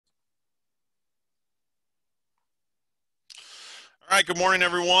All right, good morning,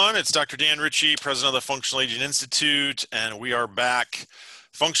 everyone. It's Dr. Dan Ritchie, president of the Functional Aging Institute, and we are back.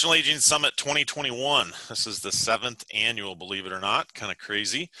 Functional Aging Summit 2021. This is the 7th annual, believe it or not, kind of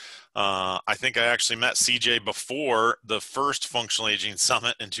crazy. I think I actually met CJ before the first Functional Aging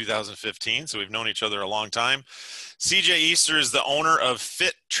Summit in 2015, so we've known each other a long time. CJ Easter is the owner of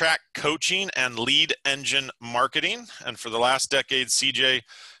Fit Track Coaching and Lead Engine Marketing, and for the last decade, CJ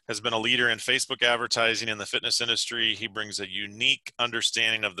has been a leader in Facebook advertising in the fitness industry. He brings a unique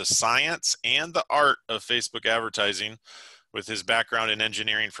understanding of the science and the art of Facebook advertising with his background in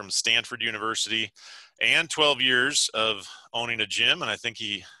engineering from Stanford University and 12 years of owning a gym. And I think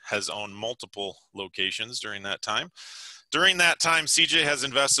he has owned multiple locations during that time. During that time, CJ has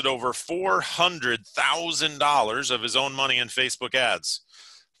invested over $400,000 of his own money in Facebook ads.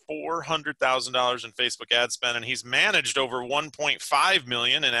 $400,000 in Facebook ad spend, and he's managed over $1.5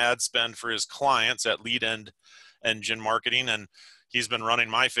 million in ad spend for his clients at Lead Engine Marketing. And he's been running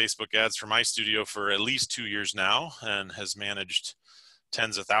my Facebook ads for my studio for at least 2 years now and has managed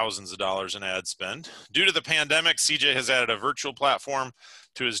tens of thousands of dollars in ad spend. Due to the pandemic, CJ has added a virtual platform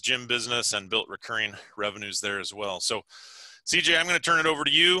to his gym business and built recurring revenues there as well. So CJ, I'm going to turn it over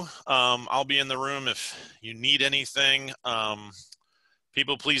to you. I'll be in the room if you need anything.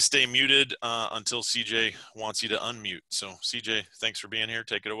 People, please stay muted until CJ wants you to unmute. So CJ, thanks for being here.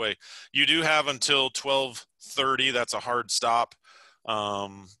 Take it away. You do have until 12:30. That's a hard stop.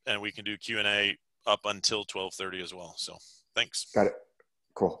 And we can do Q&A up until 12:30 as well. So thanks. Got it.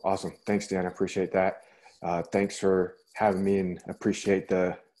 Cool. Awesome. Thanks, Dan. I appreciate that. Thanks for having me and appreciate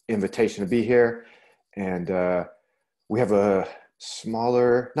the invitation to be here. And we have a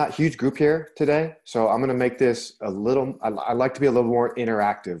smaller, not huge group here today. So I'm going to make this a little, I like to be a little more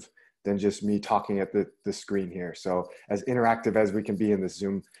interactive than just me talking at the screen here. So as interactive as we can be in this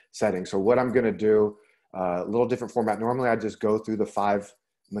Zoom setting. So what I'm going to do, a little different format. Normally I just go through the 5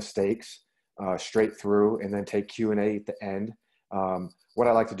 mistakes straight through and then take Q&A at the end. What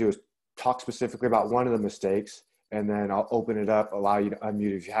I like to do is talk specifically about one of the mistakes, and then I'll open it up, allow you to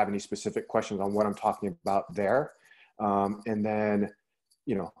unmute if you have any specific questions on what I'm talking about there. And then,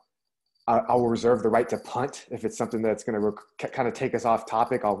 you know, I will reserve the right to punt if it's something that's going to kind of take us off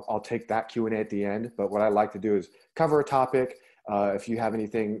topic. I'll take that Q&A at the end. But what I like to do is cover a topic. If you have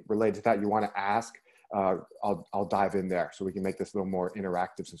anything related to that you want to ask, I'll dive in there so we can make this a little more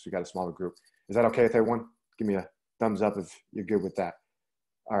interactive since we got a smaller group. Is that okay with everyone? Give me a thumbs up if you're good with that.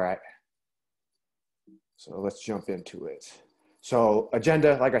 All right. So let's jump into it. So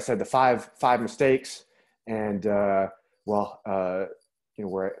agenda, like I said, the five mistakes. And you know,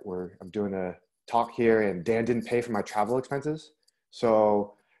 I'm doing a talk here, and Dan didn't pay for my travel expenses,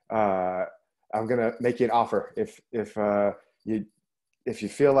 so I'm gonna make you an offer. If you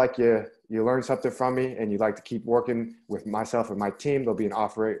feel like you learned something from me and you'd like to keep working with myself and my team, there'll be an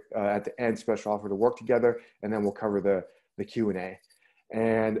offer at the end, special offer to work together, and then we'll cover the Q&A.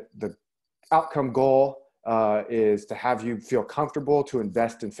 And the outcome goal is to have you feel comfortable to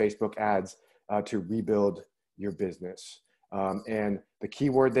invest in Facebook ads to rebuild your business. And the key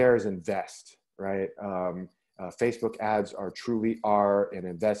word there is invest, right? Facebook ads truly are an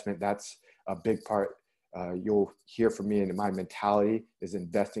investment. That's a big part. You'll hear from me, and my mentality is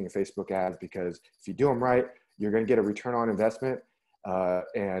investing in Facebook ads, because if you do them right, you're going to get a return on investment.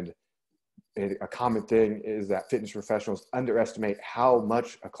 And a common thing is that fitness professionals underestimate how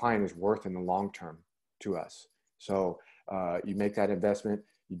much a client is worth in the long term to us. So you make that investment,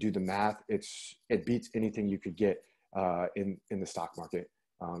 you do the math, it beats anything you could get in the stock market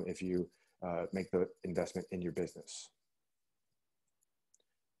if you make the investment in your business.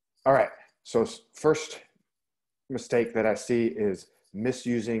 All right, so first mistake that I see is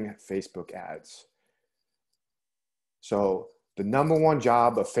misusing Facebook ads. So the number one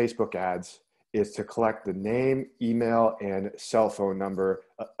job of Facebook ads is to collect the name, email, and cell phone number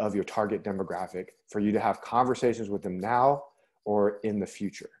of your target demographic for you to have conversations with them now or in the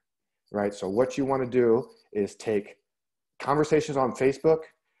future, right? So what you want to do is take conversations on Facebook,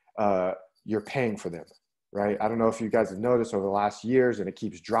 you're paying for them, right? I don't know if you guys have noticed over the last years, and it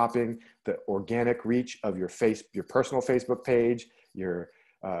keeps dropping, the organic reach of your personal Facebook page, your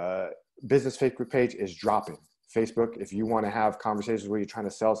business Facebook page is dropping. Facebook, if you want to have conversations where you're trying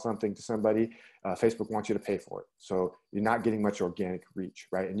to sell something to somebody, Facebook wants you to pay for it. So you're not getting much organic reach,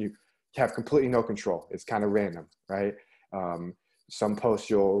 right? And you have completely no control. It's kind of random, right? Some posts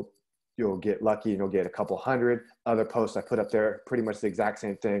you'll get lucky and you'll get a couple hundred. Other posts I put up there, pretty much the exact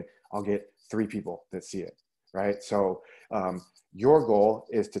same thing, I'll get 3 people that see it, right? So your goal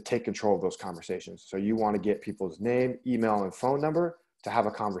is to take control of those conversations. So you want to get people's name, email, and phone number to have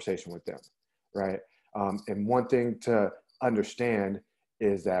a conversation with them, right? And one thing to understand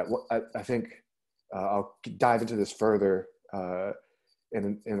is that what I think I'll dive into this further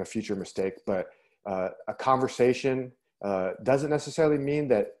in a future mistake, but a conversation doesn't necessarily mean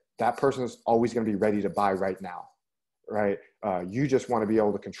that that person is always going to be ready to buy right now, right? You just want to be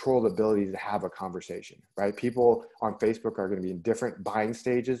able to control the ability to have a conversation, right? People on Facebook are going to be in different buying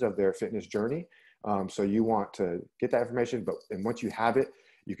stages of their fitness journey. So you want to get that information, and once you have it,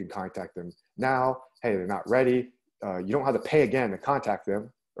 you can contact them now. Hey, they're not ready. You don't have to pay again to contact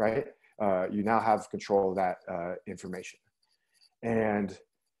them, right? You now have control of that information. And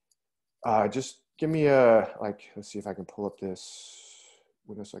just give me let's see if I can pull up this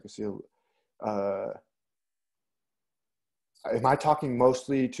window so I can see. Am I talking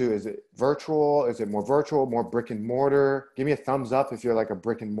mostly to, is it virtual? Is it more virtual, more brick and mortar? Give me a thumbs up if you're like a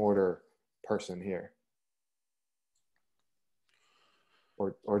brick and mortar person here.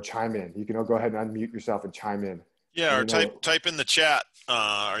 Or chime in. You can go ahead and unmute yourself and chime in. Yeah, or type in the chat.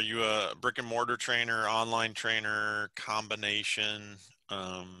 Are you a brick and mortar trainer, online trainer, combination?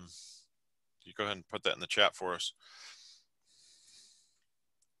 You go ahead and put that in the chat for us.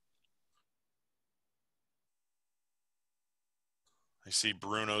 I see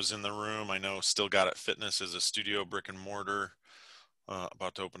Bruno's in the room. I know Still Got It Fitness is a studio brick and mortar,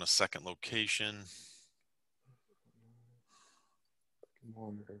 about to open a second location.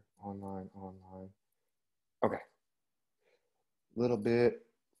 Monitor, online. Okay. A little bit.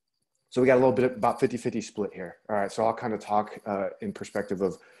 So we got a little bit about 50-50 split here. All right. So I'll kind of talk in perspective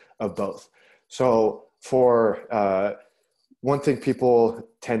of both. So for one thing people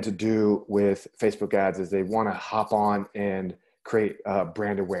tend to do with Facebook ads is they want to hop on and create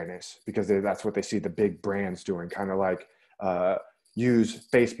brand awareness because that's what they see the big brands doing, kind of like use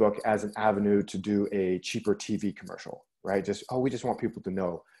Facebook as an avenue to do a cheaper TV commercial, right? We just want people to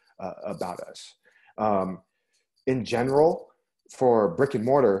know about us. In general, for brick and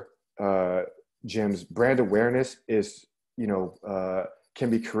mortar gyms, brand awareness is, can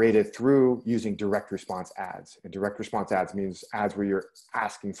be created through using direct response ads. And direct response ads means ads where you're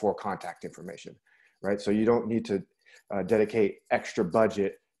asking for contact information, right? So you don't need to dedicate extra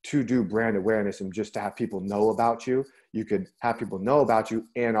budget to do brand awareness and just to have people know about you. You could have people know about you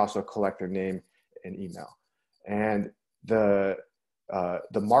and also collect their name and email. And the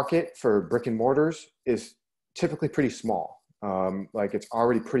market for brick and mortars is typically pretty small. Like it's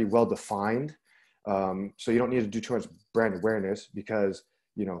already pretty well defined. So you don't need to do too much brand awareness because,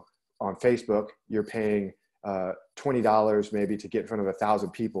 on Facebook, you're paying $20 maybe to get in front of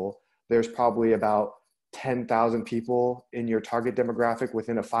 1,000 people. There's probably about 10,000 people in your target demographic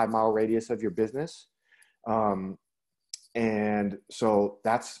within a 5-mile radius of your business. And so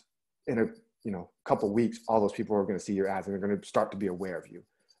that's in a couple of weeks, all those people are going to see your ads and they're going to start to be aware of you,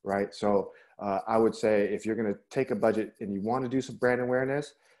 right? So I would say if you're going to take a budget and you want to do some brand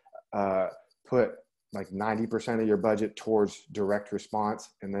awareness, put like 90% of your budget towards direct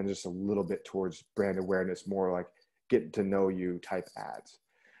response and then just a little bit towards brand awareness, more like get to know you type ads.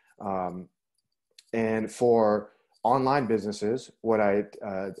 And for online businesses, what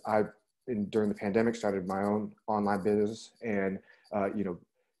during the pandemic started my own online business, and you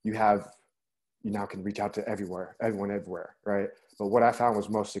now can reach out to everyone everywhere, right? But what I found was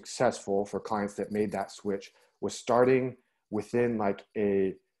most successful for clients that made that switch was starting within like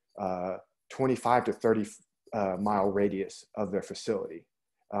a 25 to 30 mile radius of their facility.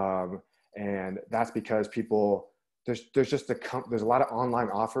 And that's because people, there's a lot of online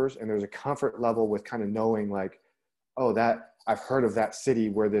offers, and there's a comfort level with kind of knowing like, oh, that I've heard of that city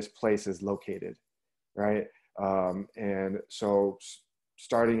where this place is located, right? And so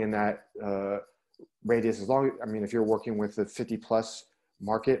starting in that radius, if you're working with the 50 plus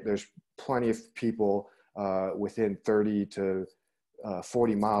market, there's plenty of people within 30 to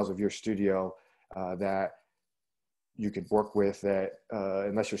 40 miles of your studio that you could work with that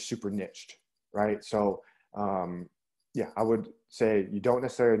unless you're super niched, right? So I would say you don't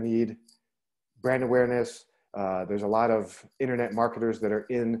necessarily need brand awareness. There's a lot of internet marketers that are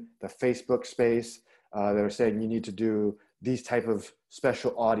in the Facebook space that are saying you need to do these type of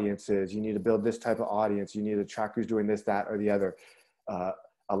special audiences. You need to build this type of audience. You need to track who's doing this, that, or the other.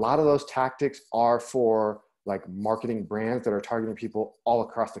 A lot of those tactics are for like marketing brands that are targeting people all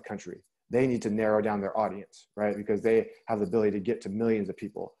across the country. They need to narrow down their audience, right? Because they have the ability to get to millions of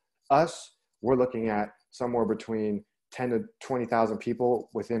people. Us, we're looking at somewhere between 10 to 20,000 people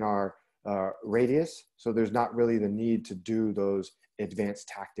within our radius. So there's not really the need to do those advanced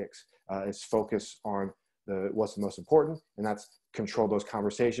tactics. It's focus on what's the most important, and that's control those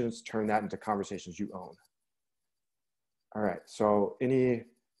conversations, turn that into conversations you own. All right, so any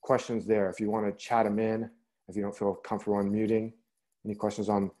questions there? If you want to chat them in, if you don't feel comfortable unmuting. Any questions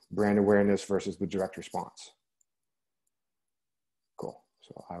on brand awareness versus the direct response? Cool.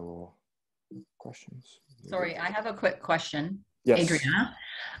 So I will, questions. Sorry, I have a quick question, Yes.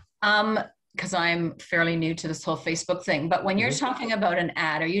 Adriana. Because I'm fairly new to this whole Facebook thing, but when you're talking about an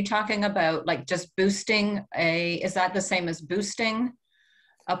ad, are you talking about like just boosting is that the same as boosting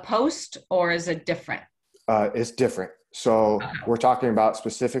a post, or is it different? It's different. So we're talking about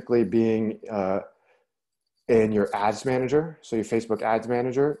specifically being in your ads manager, so your Facebook ads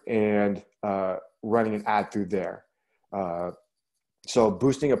manager, and running an ad through there. So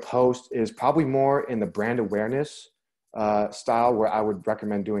boosting a post is probably more in the brand awareness style, where I would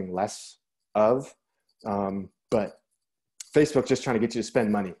recommend doing less of. But Facebook's just trying to get you to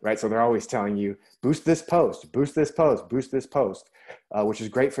spend money, right? So they're always telling you, boost this post, boost this post, boost this post, which is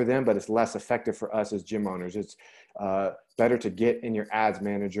great for them, but it's less effective for us as gym owners. It's better to get in your ads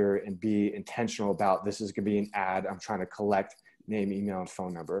manager and be intentional about, this is going to be an ad. I'm trying to collect name, email, and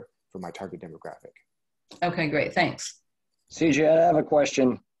phone number for my target demographic. Okay, great. Thanks. CJ, I have a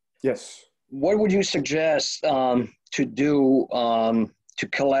question. Yes. What would you suggest to do to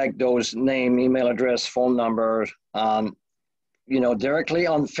collect those name, email address, phone numbers, directly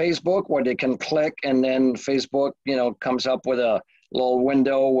on Facebook, where they can click and then Facebook, comes up with a little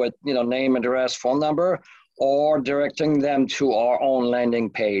window with, name, address, phone number, or directing them to our own landing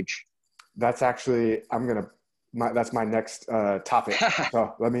page? That's actually, that's my next topic.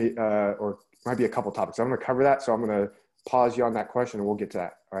 So let me, or might be a couple topics. I'm going to cover that. So I'm going to pause you on that question and we'll get to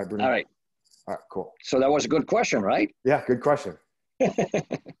that. All right, Bruno? All right. All right, cool. So that was a good question, right? Yeah, good question.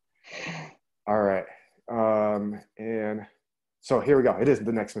 All right. And so here we go. It is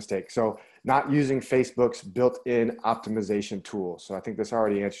the next mistake. So not using Facebook's built-in optimization tool. So I think this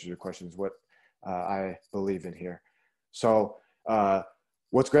already answers your question, is what I believe in here. So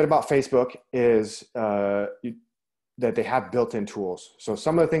what's great about Facebook is that they have built-in tools. So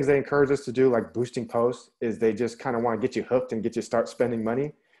some of the things they encourage us to do, like boosting posts, is they just kind of want to get you hooked and get you to start spending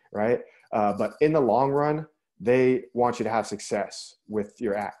money, right? But in the long run, they want you to have success with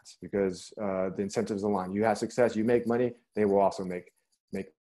your ads, because the incentives align. You have success, you make money, they will also make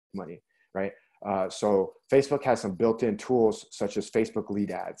money, right? So Facebook has some built-in tools such as Facebook lead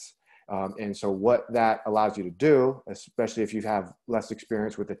ads. And so what that allows you to do, especially if you have less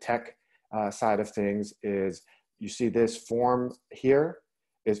experience with the tech side of things, is you see this form here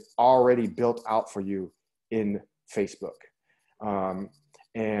is already built out for you in Facebook.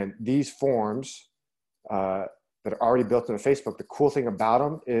 And these forms that are already built into Facebook, the cool thing about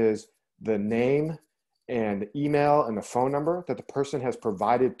them is the name and the email and the phone number that the person has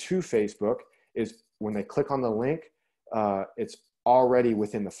provided to Facebook is, when they click on the link, it's already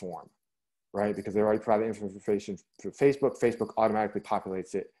within the form, right? Because they already provided information through Facebook. Facebook automatically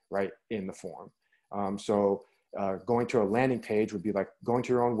populates it right in the form. So going to a landing page would be like going to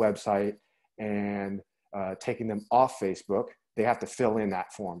your own website and taking them off Facebook. They have to fill in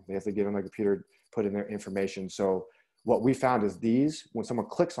that form. They have to get on the computer, put in their information. So what we found is these, when someone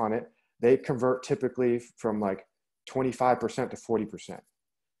clicks on it, they convert typically from like 25% to 40%.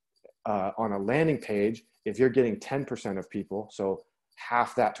 On a landing page, if you're getting 10% of people, so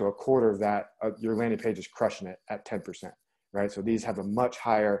half that to a quarter of that, your landing page is crushing it at 10%, right? So these have a much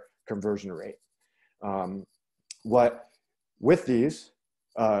higher conversion rate. With these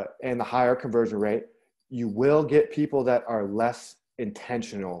and the higher conversion rate, you will get people that are less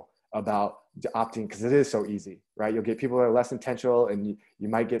intentional about opting, because it is so easy, right? You'll get people that are less intentional, and you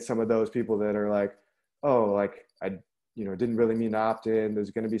might get some of those people that are like, oh, like I didn't really mean to opt in.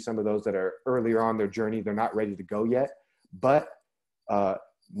 There's going to be some of those that are earlier on their journey. They're not ready to go yet. But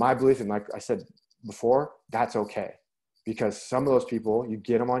my belief, and like I said before, that's okay. Because some of those people, you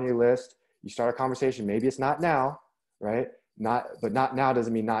get them on your list, you start a conversation. Maybe it's not now, right? But not now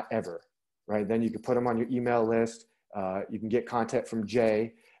doesn't mean not ever, right? Then you can put them on your email list. You can get content from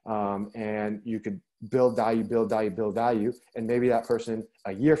Jay, and you could build value. And maybe that person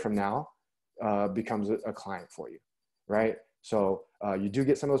a year from now becomes a client for you, right? So you do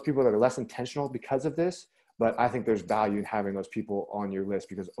get some of those people that are less intentional because of this, but I think there's value in having those people on your list,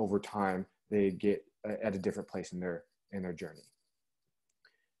 because over time they get at a different place in their journey.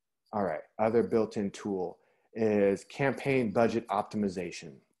 All right, other built-in tool is campaign budget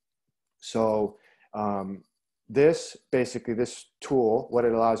optimization. So this tool, what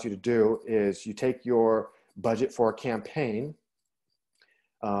it allows you to do is you take your budget for a campaign.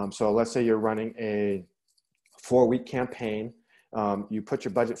 So let's say you're running a 4-week campaign. You put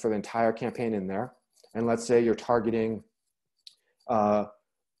your budget for the entire campaign in there. And let's say you're targeting 3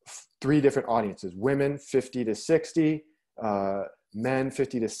 different audiences: women 50 to 60, men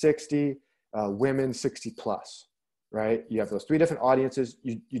 50 to 60, women 60 plus, right? You have those 3 different audiences.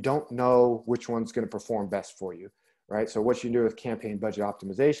 You don't know which one's going to perform best for you, right? So what you do with campaign budget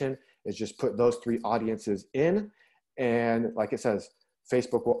optimization is just put those 3 audiences in, and like it says,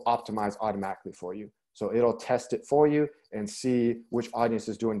 Facebook will optimize automatically for you. So it'll test it for you and see which audience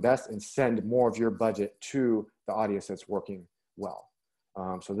is doing best and send more of your budget to the audience that's working well.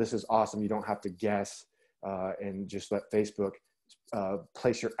 So this is awesome. You don't have to guess and just let Facebook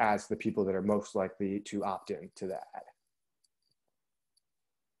place your ads to the people that are most likely to opt in to the ad.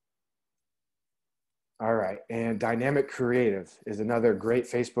 All right, and dynamic creative is another great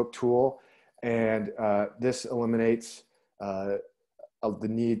Facebook tool, and this eliminates the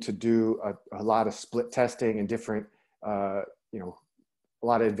need to do a lot of split testing and different, a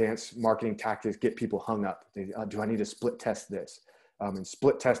lot of advanced marketing tactics get people hung up. Do I need to split test this? And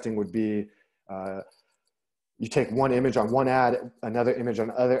split testing would be you take one image on one ad, another image on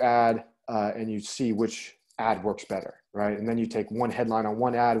another ad, and you see which ad works better, right? And then you take one headline on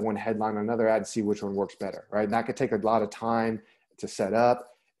one ad, one headline on another ad, and see which one works better, right? And that could take a lot of time to set up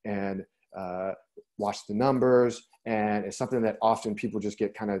and watch the numbers. And it's something that often people just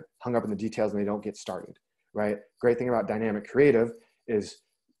get kind of hung up in the details and they don't get started, right? Great thing about dynamic creative is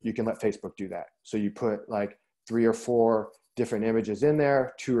you can let Facebook do that. So you put like 3 or 4 different images in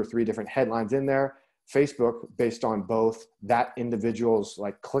there, 2 or 3 different headlines in there. Facebook, based on both that individual's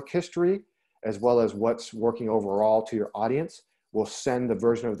like click history, as well as what's working overall to your audience, will send the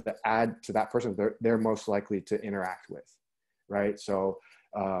version of the ad to that person they're most likely to interact with, right? So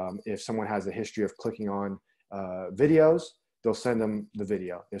if someone has a history of clicking on videos, they'll send them the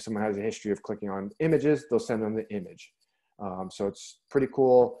video. If someone has a history of clicking on images, they'll send them the image. So it's a pretty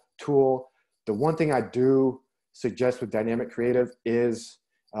cool tool. The one thing I do suggest with dynamic creative is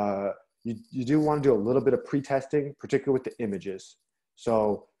you do want to do a little bit of pre-testing, particularly with the images.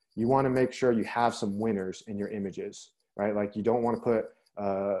 So you want to make sure you have some winners in your images, right? Like you don't want to put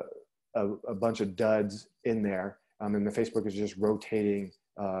a bunch of duds in there, and the Facebook is just rotating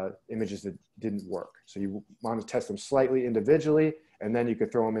images that didn't work. So you want to test them slightly individually, and then you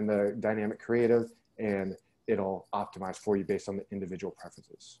could throw them in the dynamic creative and it'll optimize for you based on the individual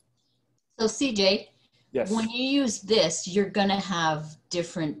preferences. So CJ, yes, when you use this, you're going to have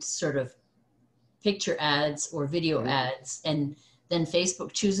different sort of picture ads or video ads, and then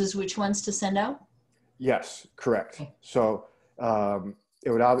Facebook chooses which ones to send out? Yes, correct. Okay. So it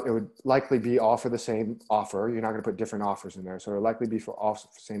would likely be all for the same offer. You're not going to put different offers in there. So it'll likely be for all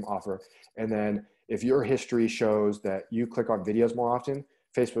the same offer. And then if your history shows that you click on videos more often,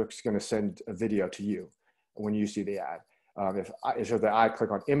 Facebook's going to send a video to you when you see the ad. If it shows that I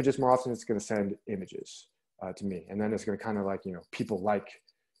click on images more often, it's going to send images to me. And then it's going to kind of like, people like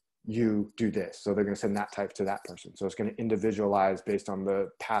you do this. So they're going to send that type to that person. So it's going to individualize based on the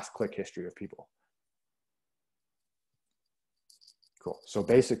past click history of people. Cool. So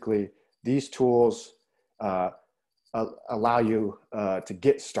basically these tools allow you to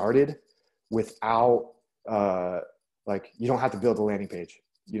get started without, you don't have to build a landing page.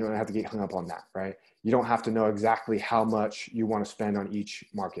 You don't have to get hung up on that, right? You don't have to know exactly how much you want to spend on each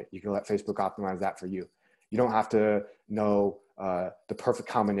market. You can let Facebook optimize that for you. You don't have to know the perfect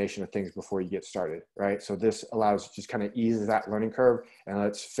combination of things before you get started, right? So this allows, just kind of eases that learning curve and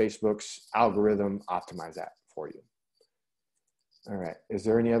lets Facebook's algorithm optimize that for you. All right, is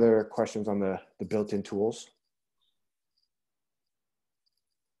there any other questions on the built-in tools?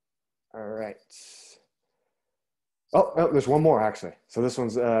 All right. Oh, there's one more actually. So this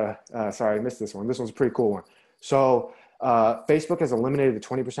one's, sorry, I missed this one. This one's a pretty cool one. So Facebook has eliminated the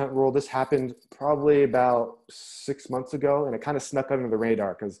 20% rule. This happened probably about 6 months ago, and it kind of snuck under the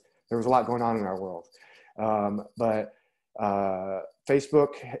radar because there was a lot going on in our world. But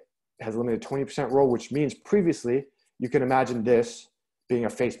Facebook has eliminated 20% rule, which means previously, you can imagine this being a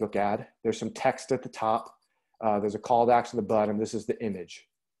Facebook ad. There's some text at the top. There's a call to action at the bottom. This is the image,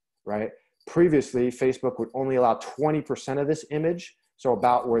 right? Previously, Facebook would only allow 20% of this image, so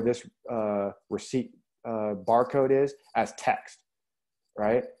about where this receipt barcode is, as text,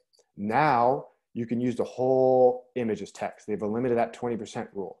 right? Now, you can use the whole image as text. They've eliminated that 20%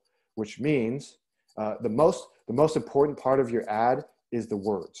 rule, which means the most important part of your ad is the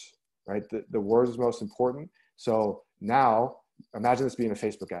words, right? The words is most important. So now, imagine this being a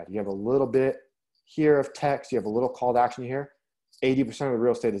Facebook ad. You have a little bit here of text. You have a little call to action here. 80% of the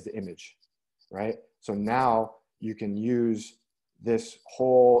real estate is the image, right? So now you can use this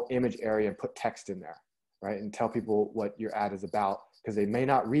whole image area and put text in there, right? And tell people what your ad is about, because they may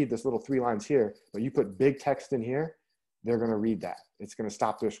not read this little 3 lines here, but you put big text in here, they're going to read that. It's going to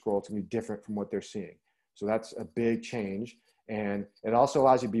stop their scroll. It's going to be different from what they're seeing. So that's a big change. And it also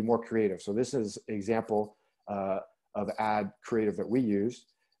allows you to be more creative. So this is an example of ad creative that we use.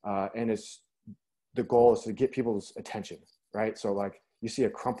 And the goal is to get people's attention, right? So like you see a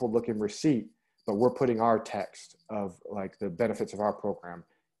crumpled looking receipt, but we're putting our text of like the benefits of our program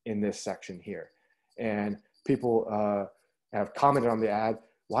in this section here. And people have commented on the ad,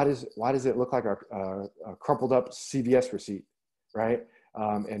 why does it look like a crumpled up CVS receipt, right?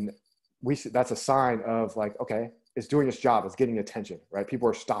 And that's a sign of like, okay, it's doing its job, it's getting attention, right? People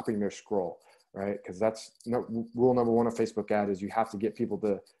are stopping their scroll, right? Because that's rule number one of Facebook ad is you have to get people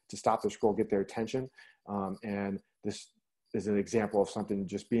to stop their scroll, get their attention. And this is an example of something,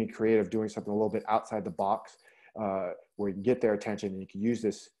 just being creative, doing something a little bit outside the box, where you can get their attention, and you can use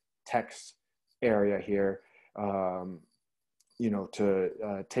this text area here,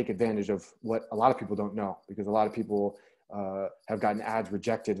 to take advantage of what a lot of people don't know, because a lot of people have gotten ads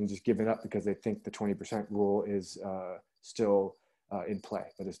rejected and just given up because they think the 20% rule is still in play,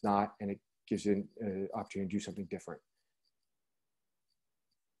 but it's not, and it gives you an opportunity to do something different.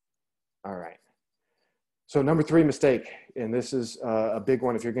 All right. So number 3 mistake, and this is a big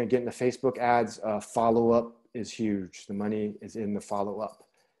one. If you're going to get into Facebook ads, follow-up is huge. The money is in the follow-up.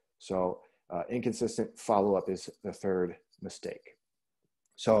 So inconsistent follow-up is the 3rd mistake.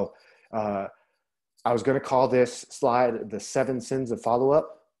 So I was going to call this slide the 7 sins of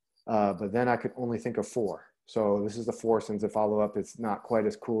follow-up, but then I could only think of 4. So this is the 4 sins of follow-up. It's not quite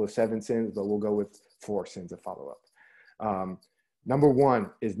as cool as 7 sins, but we'll go with 4 sins of follow-up. Number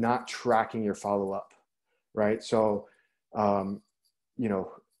 1 is not tracking your follow-up, right? So, to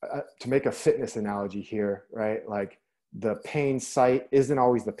make a fitness analogy here, right? Like the pain site isn't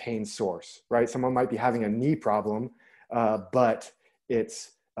always the pain source, right? Someone might be having a knee problem, but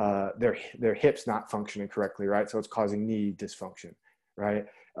it's their hips not functioning correctly, right? So it's causing knee dysfunction, right?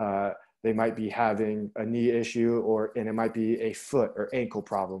 They might be having a knee issue, and it might be a foot or ankle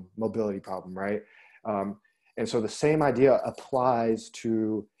problem, mobility problem, right? And so the same idea applies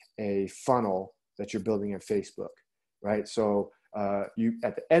to a funnel that you're building in Facebook, right? So you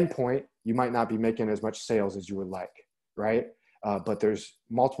at the end point, you might not be making as much sales as you would like, right? But there's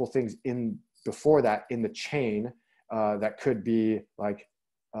multiple things before that in the chain that could be like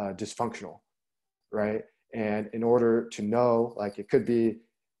dysfunctional, right? And in order to know, like it could be,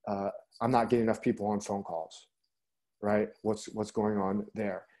 I'm not getting enough people on phone calls, right? What's going on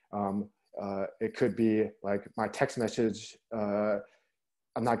there? It could be like my text message, I'm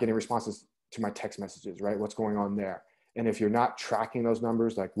not getting responses to my text messages, right? What's going on there? And if you're not tracking those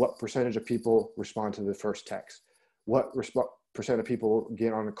numbers, like what percentage of people respond to the first text? What percent of people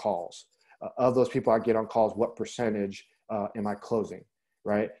get on the calls? Of those people I get on calls, what percentage am I closing,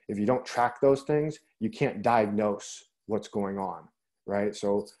 right? If you don't track those things, you can't diagnose what's going on, right?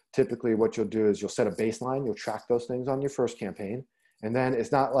 So typically what you'll do is you'll set a baseline, you'll track those things on your first campaign. And then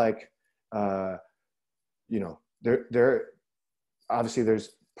it's not like, obviously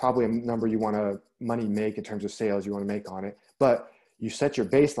there's probably a number you want to money make in terms of sales you want to make on it, but you set your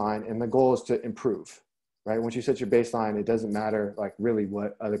baseline and the goal is to improve, right? Once you set your baseline, it doesn't matter like really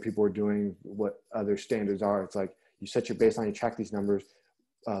what other people are doing, what other standards are. It's like you set your baseline, you track these numbers.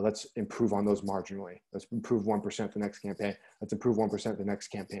 Let's improve on those marginally. Let's improve 1% the next campaign. Let's improve 1% the next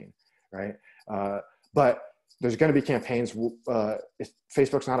campaign, right? But there's going to be campaigns.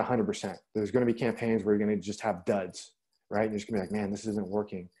 Facebook's not 100%. There's going to be campaigns where you're going to just have duds, right? And you're just going to be like, man, this isn't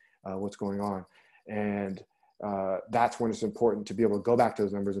working. What's going on? And that's when it's important to be able to go back to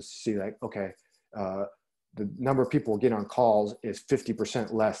those numbers and see like, okay, the number of people getting on calls is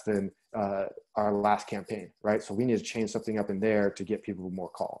 50% less than our last campaign, right? So we need to change something up in there to get people more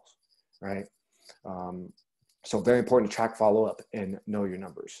calls, right? So very important to track follow-up and know your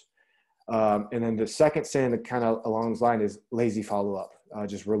numbers. And then the second sin that kind of along this line is lazy follow-up,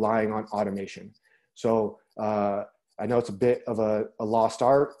 just relying on automation. So I know it's a bit of a lost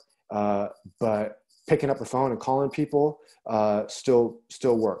art, but picking up the phone and calling people still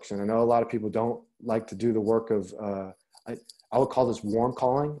works. And I know a lot of people don't like to do the work of, I would call this warm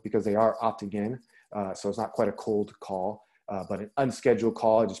calling because they are opting in. So it's not quite a cold call, but an unscheduled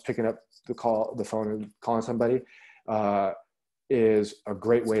call, just picking up the phone and calling somebody is a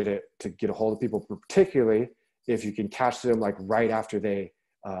great way to get a hold of people, particularly if you can catch them like right after they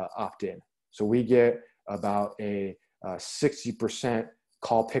opt in. So we get about a 60%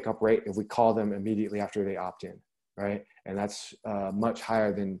 call pickup rate if we call them immediately after they opt in, right? And that's much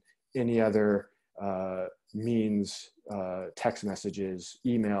higher than any other means, text messages,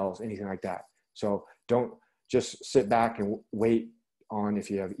 emails, anything like that. So don't just sit back and wait on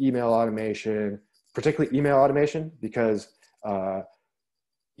if you have email automation, particularly email automation, because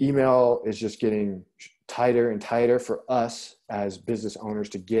email is just getting tighter and tighter for us as business owners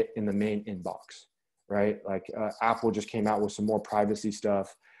to get in the main inbox, right? Like Apple just came out with some more privacy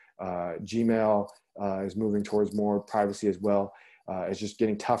stuff. Gmail is moving towards more privacy as well. It's just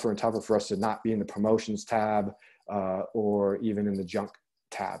getting tougher and tougher for us to not be in the promotions tab or even in the junk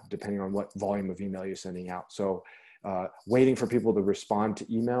tab, depending on what volume of email you're sending out. So waiting for people to respond to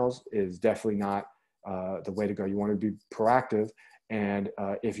emails is definitely not the way to go. You want to be proactive. And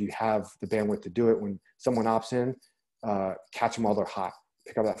if you have the bandwidth to do it, when someone opts in, catch them while they're hot.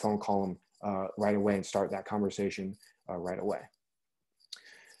 Pick up that phone, call them right away and start that conversation right away.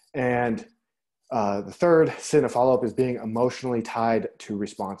 And the third sin of follow-up is being emotionally tied to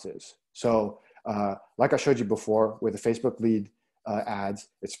responses. So like I showed you before with the Facebook lead ads,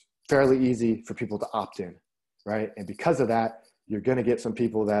 it's fairly easy for people to opt in, right? And because of that, you're going to get some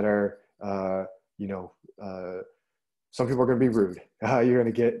people that are, some people are going to be rude. You're going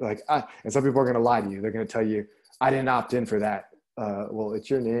to get like, and some people are going to lie to you. They're going to tell you, I didn't opt in for that. Well, it's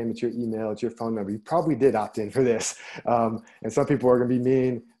your name, it's your email, it's your phone number. You probably did opt in for this. And some people are going to be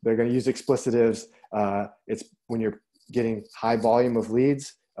mean. They're going to use explicitives. It's when you're getting high volume of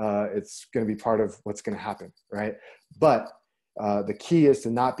leads, it's going to be part of what's going to happen, right? But the key is to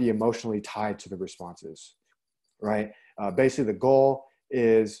not be emotionally tied to the responses, right? Basically, the goal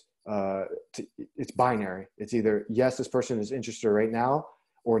is it's binary. It's either yes, this person is interested right now,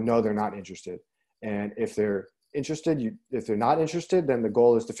 or no, they're not interested. And if they're interested, if they're not interested, then the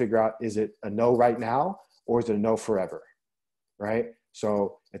goal is to figure out, is it a no right now, or is it a no forever, right?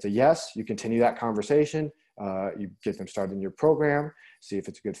 So it's a yes, you continue that conversation, you get them started in your program, see if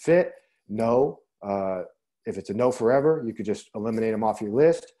it's a good fit. No, if it's a no forever, you could just eliminate them off your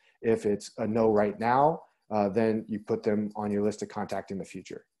list. If it's a no right now, then you put them on your list to contact in the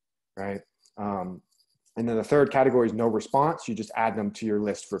future, right? And then the third category is no response. You just add them to your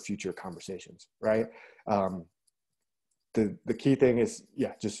list for future conversations, right? The key thing is,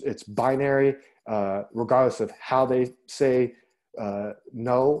 just it's binary, regardless of how they say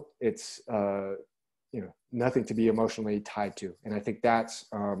no, it's, nothing to be emotionally tied to. And I think that's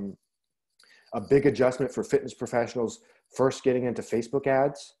a big adjustment for fitness professionals first getting into Facebook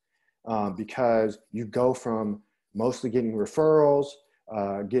ads, because you go from mostly getting referrals,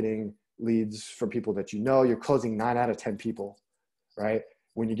 getting leads from people that you're closing 9 out of 10 people, right?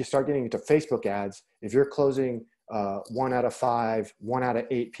 When you start getting into Facebook ads, if you're closing 1 out of 5, 1 out of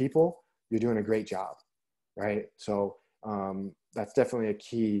 8 people, you're doing a great job, right? So that's definitely a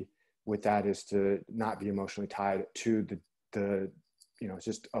key with that, is to not be emotionally tied to the it's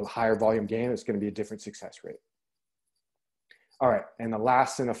just a higher volume game. It's going to be a different success rate. All right, and the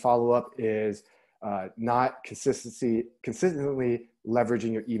last in a follow-up is not consistently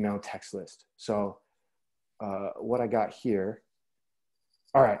leveraging your email and text list. So what I got here.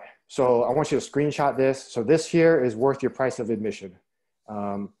 All right, so I want you to screenshot this. So this here is worth your price of admission.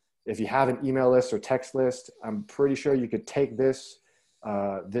 If you have an email list or text list, I'm pretty sure you could take this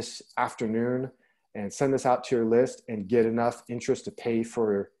this afternoon and send this out to your list and get enough interest to pay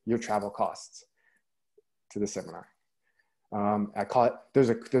for your travel costs to the seminar. I call it, there's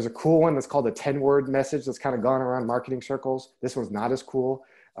a cool one that's called a 10-word message that's kind of gone around marketing circles. This one's not as cool.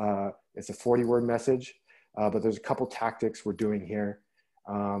 It's a 40-word message, but there's a couple tactics we're doing here.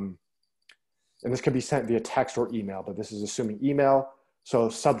 And this can be sent via text or email, but this is assuming email. So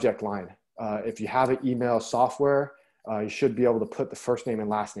subject line, if you have an email software, you should be able to put the first name and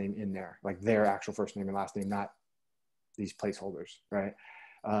last name in there, like their actual first name and last name, not these placeholders, right?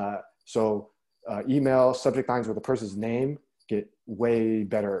 Email subject lines with the person's name get way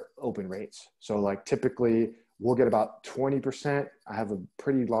better open rates. So like typically we'll get about 20%. I have a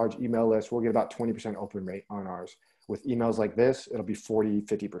pretty large email list. We'll get about 20% open rate on ours. With emails like this, it'll be 40,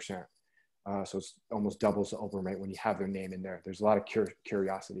 50%. So it's almost doubles the open rate when you have their name in there. There's a lot of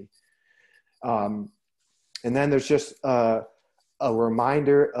curiosity. And then there's just a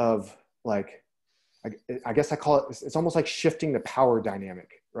reminder of like, I guess I call it, it's almost like shifting the power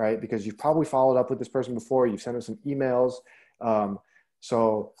dynamic, right? Because you've probably followed up with this person before, you've sent them some emails.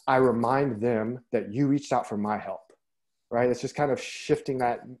 So I remind them that you reached out for my help, right? It's just kind of shifting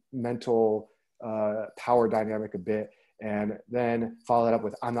that mental power dynamic a bit, and then follow it up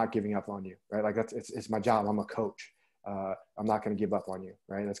with, I'm not giving up on you, right? Like it's my job, I'm a coach. I'm not going to give up on you,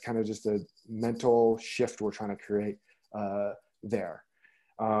 right? That's kind of just a mental shift we're trying to create there.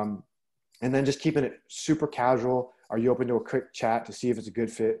 And then just keeping it super casual. Are you open to a quick chat to see if it's a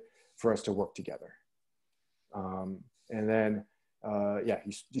good fit for us to work together? And then,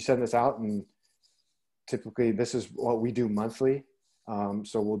 you send this out, and typically this is what we do monthly.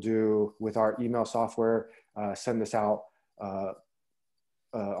 So we'll do with our email software, send this out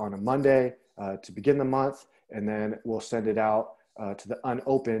on a Monday to begin the month, and then we'll send it out to the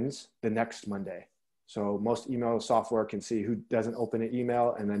unopens the next Monday. So most email software can see who doesn't open an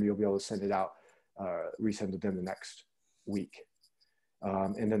email, and then you'll be able to send it out, resend it them the next week.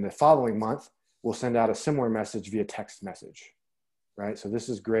 And then the following month, we'll send out a similar message via text message, right? So this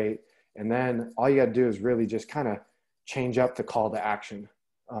is great. And then all you got to do is really just kind of change up the call to action.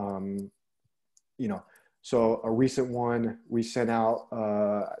 You know, so a recent one we sent out,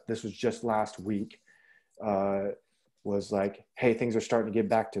 this was just last week, was like, hey, things are starting to get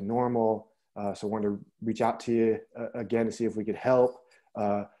back to normal. So I wanted to reach out to you again to see if we could help.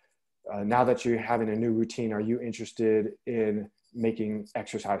 Now that you're having a new routine, are you interested in making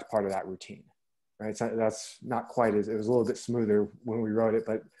exercise part of that routine? Right? So that's not quite as, it was a little bit smoother when we wrote it,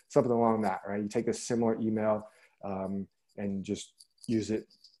 but something along that, right? You take a similar email and just use it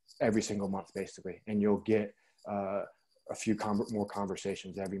every single month, basically, and you'll get a few more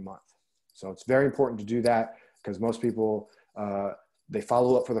conversations every month. So it's very important to do that, because most people, they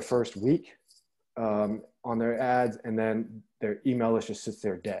follow up for the first week on their ads, and then their email list just sits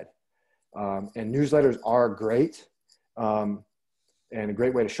there dead. And newsletters are great and a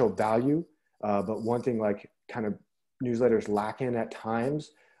great way to show value. But one thing like kind of newsletters lack in at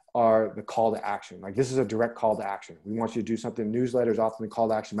times are the call to action. Like, this is a direct call to action. We want you to do something. Newsletters, often the call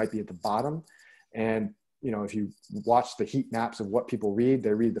to action might be at the bottom. And, you know, if you watch the heat maps of what people read,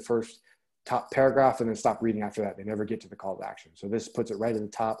 they read the first top paragraph and then stop reading after that. They never get to the call to action. So this puts it right at the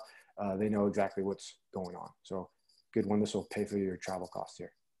top. They know exactly what's going on. So good one. This will pay for your travel costs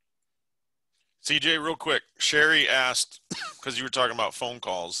here. CJ, real quick, Sherry asked, because you were talking about phone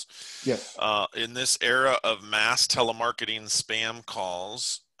calls. Yes. In this era of mass telemarketing spam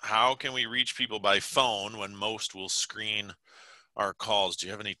calls, how can we reach people by phone when most will screen our calls? Do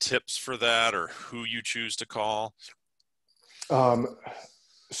you have any tips for that, or who you choose to call?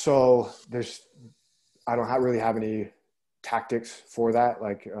 So I don't really have any tactics for that,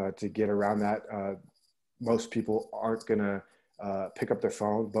 like to get around that. Most people aren't going to pick up their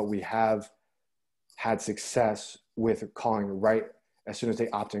phone, but we have had success with calling right as soon as they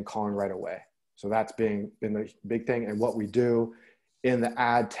opt in, calling right away. So that's been the big thing. And what we do in the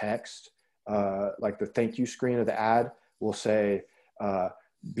ad text, like the thank you screen of the ad, will say,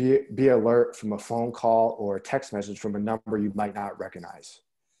 be alert from a phone call or a text message from a number you might not recognize,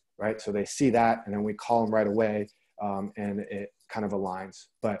 right? So they see that, and then we call them right away, and it kind of aligns.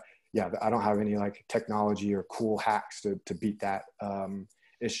 But yeah, I don't have any like technology or cool hacks to beat that.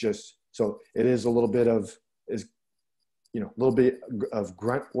 It's just, so it is a little bit of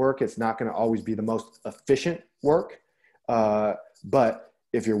grunt work. It's not going to always be the most efficient work, but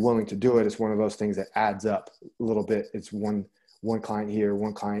if you're willing to do it, it's one of those things that adds up a little bit. It's one client here,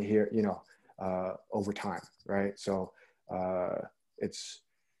 over time, right? So it's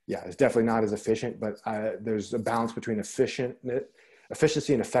definitely not as efficient, but there's a balance between efficiency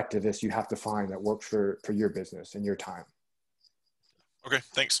and effectiveness you have to find that works for your business and your time. Okay,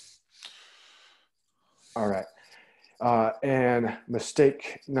 thanks. All right. And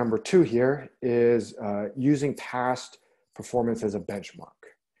mistake number 2 here is using past performance as a benchmark.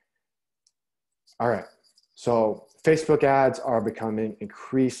 All right. So Facebook ads are becoming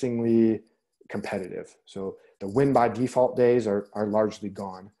increasingly competitive. So the win by default days are largely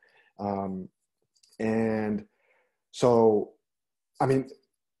gone. And so, I mean,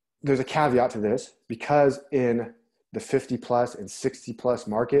 there's a caveat to this, because in the 50 plus and 60 plus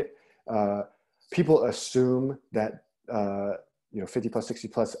market, people assume that 50 plus, 60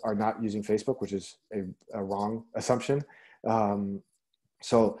 plus are not using Facebook, which is a wrong assumption.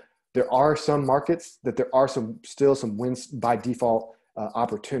 So there are some markets that there are still some wins by default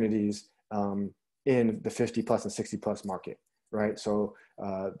opportunities in the 50 plus and 60 plus market, right? So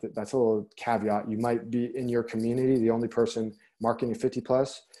that's a little caveat. You might be in your community the only person marketing 50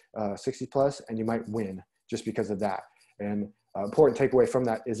 plus, 60 plus, and you might win just because of that. And important takeaway from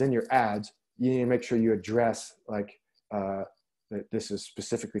that is, in your ads, you need to make sure you address like that this is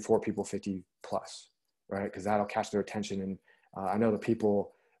specifically for people 50 plus, right? Because that'll catch their attention. And I know the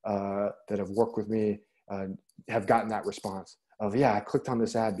people that have worked with me have gotten that response of, yeah, I clicked on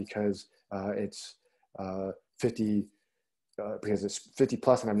this ad because it's 50 because it's 50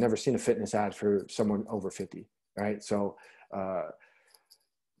 plus, and I've never seen a fitness ad for someone over 50, right? So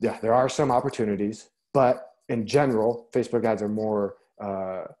yeah, there are some opportunities, but in general, Facebook ads are more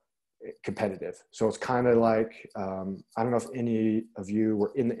competitive. So it's kind of like, I don't know if any of you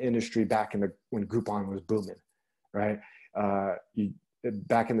were in the industry back when Groupon was booming, right?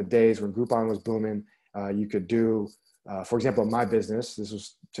 Back in the days when Groupon was booming, you could do, for example, in my business, this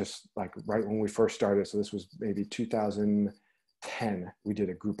was just like right when we first started. So this was maybe 2000, 2010, we did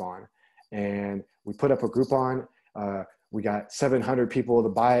a Groupon, and we put up a Groupon. We got 700 people to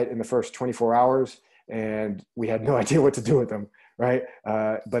buy it in the first 24 hours, and we had no idea what to do with them, right?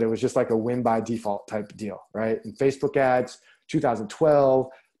 But it was just like a win by default type deal, right? And Facebook ads, 2012,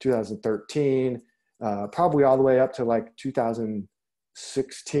 2013, probably all the way up to like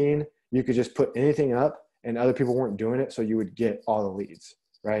 2016, you could just put anything up and other people weren't doing it, so you would get all the leads,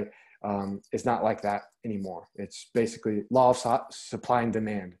 right? It's not like that anymore. It's basically law of supply and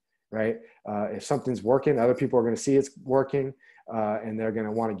demand, right? If something's working, other people are going to see it's working, and they're going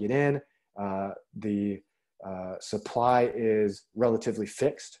to want to get in. The supply is relatively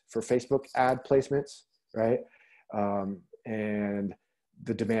fixed for Facebook ad placements, right? And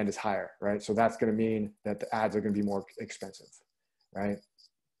the demand is higher, right? So that's going to mean that the ads are going to be more expensive, right?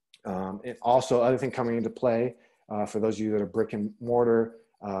 And also, other thing coming into play for those of you that are brick and mortar,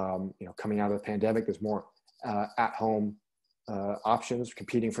 coming out of the pandemic, there's more at-home options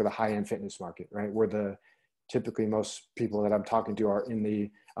competing for the high-end fitness market, right? Where typically most people that I'm talking to are in the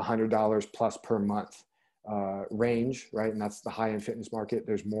 $100 plus per month range, right? And that's the high-end fitness market.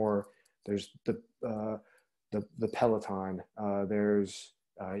 There's the Peloton. There's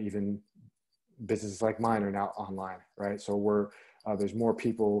even businesses like mine are now online, right? So there's more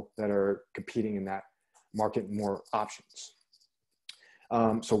people that are competing in that market, more options.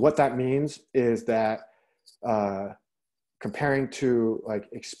 So what that means is that comparing to like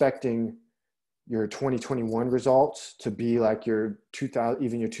expecting your 2021 results to be like your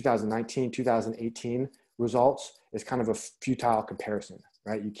 2019, 2018 results is kind of a futile comparison,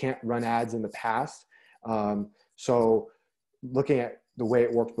 right? You can't run ads in the past. So looking at the way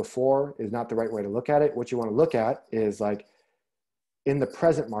it worked before is not the right way to look at it. What you want to look at is like, in the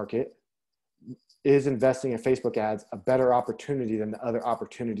present market, is investing in Facebook ads a better opportunity than the other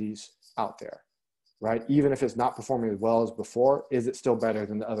opportunities out there, right? Even if it's not performing as well as before, is it still better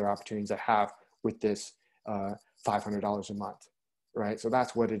than the other opportunities I have with this $500 a month, right? So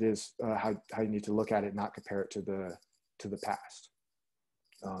that's what it is, how you need to look at it, not compare it to the past.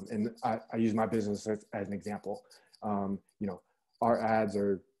 And I use my business as an example. Our ads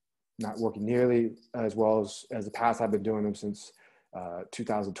are not working nearly as well as the past. I've been doing them since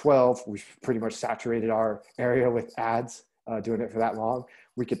 2012. We've pretty much saturated our area with ads, doing it for that long.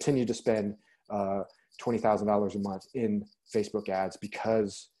 We continue to spend $20,000 a month in Facebook ads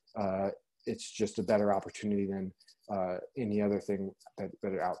because it's just a better opportunity than any other thing that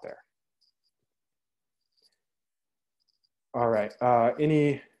are out there. All right.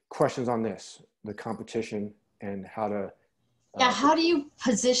 Any questions on this, the competition and how to? Yeah. How do you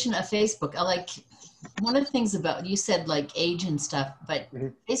position a Facebook? One of the things about, you said like age and stuff, but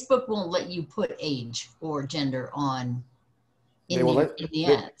Facebook won't let you put age or gender on in the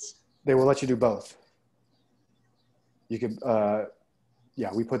ads. They will let you do both. You could,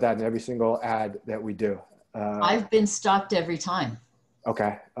 we put that in every single ad that we do. I've been stopped every time.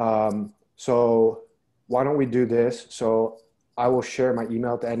 Okay. So why don't we do this? So I will share my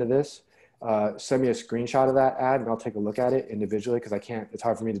email at the end of this. Send me a screenshot of that ad and I'll take a look at it individually because it's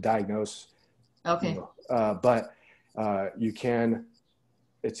hard for me to diagnose. Okay. But you can,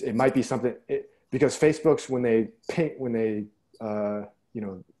 it might be something, because Facebook's when they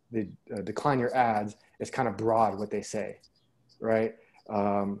decline your ads, it's kind of broad what they say, right?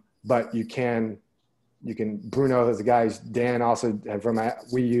 But you can, Bruno is the guys, Dan also,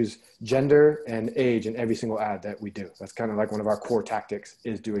 we use gender and age in every single ad that we do. That's kind of like one of our core tactics,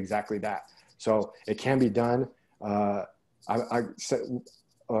 is do exactly that. So it can be done.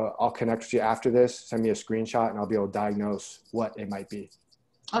 I'll connect with you after this, send me a screenshot and I'll be able to diagnose what it might be.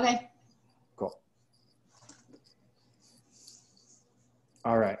 Okay. Cool.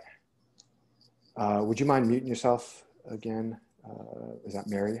 All right. Would you mind muting yourself again? Is that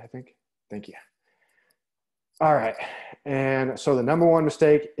Mary, I think? Thank you. All right. And so the number one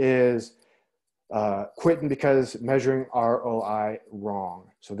mistake is quitting because measuring ROI wrong.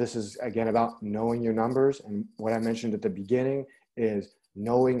 So this is, again, about knowing your numbers. And what I mentioned at the beginning is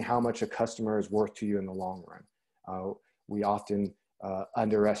knowing how much a customer is worth to you in the long run. We often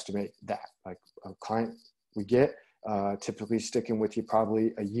underestimate that. Like a client we get, typically sticking with you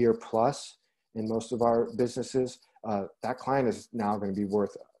probably a year plus in most of our businesses, that client is now going to be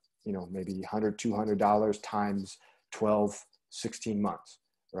worth, maybe $100, $200 times 12, 16 months,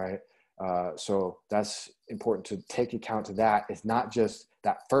 right? So that's important to take account to that. It's not just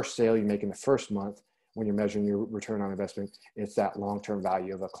that first sale you make in the first month when you're measuring your return on investment, it's that long-term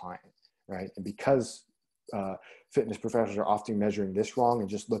value of a client, right? And because fitness professionals are often measuring this wrong and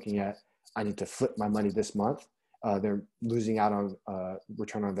just looking at, I need to flip my money this month, they're losing out on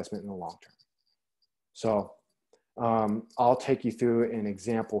return on investment in the long term. So I'll take you through an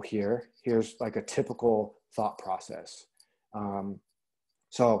example here. Here's like a typical thought process.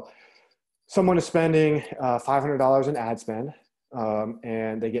 So someone is spending $500 in ad spend,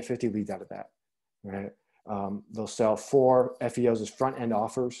 and they get 50 leads out of that, right? They'll sell 4 FEOs as front-end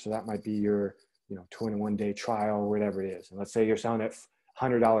offers. So that might be your 21-day trial, whatever it is. And let's say you're selling at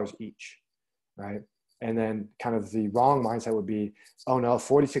 $100 each, right? And then kind of the wrong mindset would be, oh no,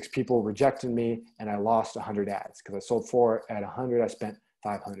 46 people rejected me and I lost 100 ads because I sold 4 at 100, I spent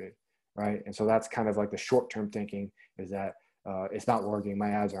 500, right? And so that's kind of like the short-term thinking, is that it's not working, my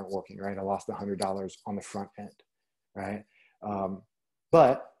ads aren't working, right? I lost $100 on the front end, right?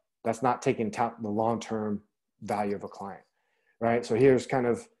 But that's not taking into the long-term value of a client, right? So here's kind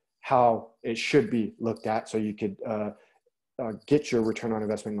of how it should be looked at, so you could get your return on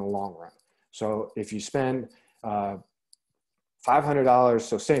investment in the long run. So if you spend $500,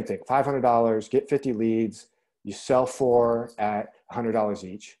 so same thing, $500, get 50 leads, you sell 4 at $100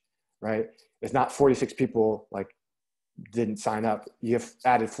 each, right? It's not 46 people like didn't sign up. You've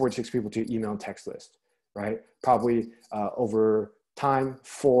added 46 people to your email and text list, right? Probably over time,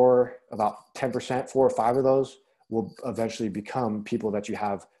 about 10%, 4 or 5 of those will eventually become people that you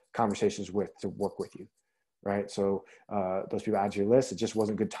have conversations with to work with you, right? So those people add to your list. It just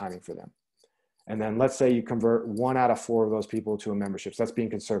wasn't good timing for them. And then let's say you convert 1 out of 4 of those people to a membership. So that's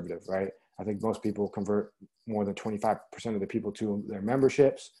being conservative, right? I think most people convert more than 25% of the people to their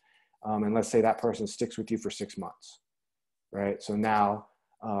memberships. And let's say that person sticks with you for 6 months, right? So now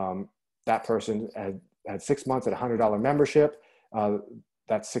that person had 6 months at $100 membership.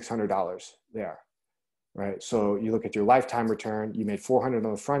 That's $600 there, right? So you look at your lifetime return, you made $400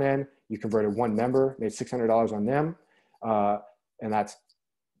 on the front end, you converted 1 member, made $600 on them. And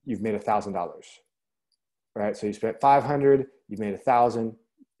you've made $1,000, right? So you spent $500, you made $1,000.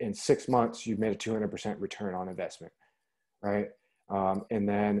 In 6 months, you've made a 200% return on investment, right? And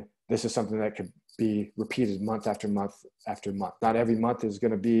then this is something that could be repeated month after month after month. Not every month is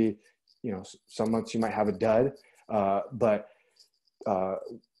going to be, some months you might have a dud, but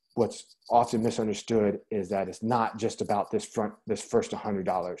what's often misunderstood is that it's not just about this first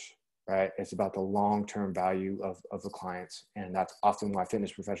 $100. Right? It's about the long-term value of the clients. And that's often why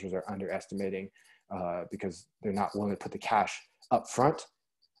fitness professionals are underestimating because they're not willing to put the cash up front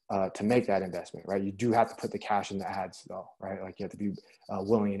to make that investment, right? You do have to put the cash in the ads though, right? Like you have to be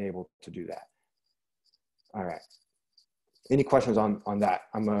willing and able to do that. All right. Any questions on that?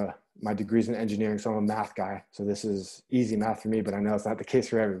 My degree's in engineering, so I'm a math guy. So this is easy math for me, but I know it's not the case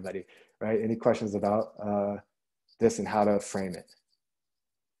for everybody, right? Any questions about this and how to frame it?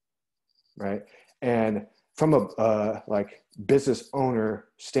 Right. And from a like business owner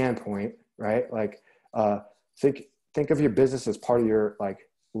standpoint, right? Like think of your business as part of your like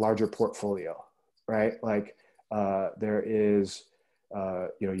larger portfolio, right? Like there is,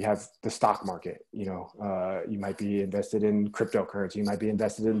 you have the stock market, you might be invested in cryptocurrency, you might be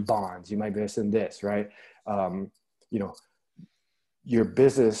invested in bonds, you might be invested in this, right? Your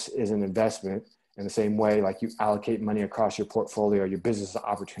business is an investment. In the same way, like you allocate money across your portfolio, your business is an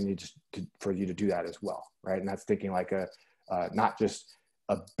opportunity for you to do that as well, right? And that's thinking like not just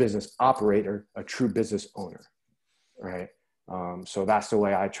a business operator, a true business owner, right? So that's the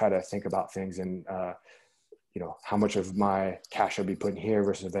way I try to think about things, and how much of my cash I'll be putting here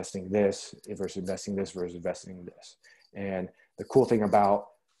versus investing this, versus investing this, versus investing this. And the cool thing about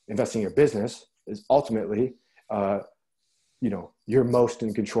investing in your business is ultimately, you're most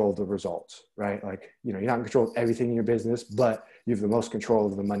in control of the results, right? Like, you're not in control of everything in your business, but you have the most control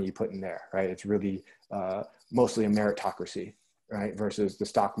of the money you put in there, right? It's really mostly a meritocracy, right? Versus the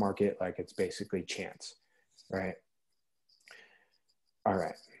stock market, like it's basically chance, right? All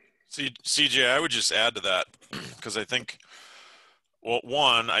right. See, CJ, I would just add to that because I think,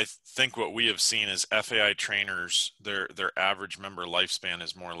 well, I think what we have seen is FAI trainers, their average member lifespan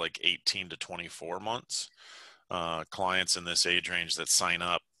is more like 18 to 24 months. Clients in this age range that sign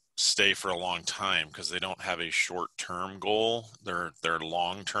up stay for a long time because they don't have a short-term goal. They're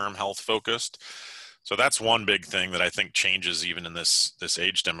long-term health focused. So that's one big thing that I think changes even in this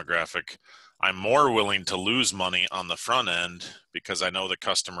age demographic. I'm more willing to lose money on the front end because I know the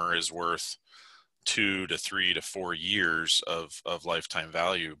customer is worth 2 to 3 to 4 years of lifetime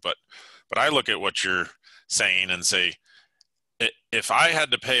value. But I look at what you're saying and say, if I had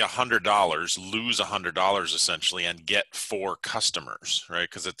to pay $100, lose $100 essentially, and get 4 customers, right?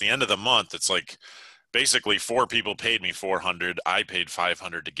 Because at the end of the month, it's like basically 4 people paid me $400. I paid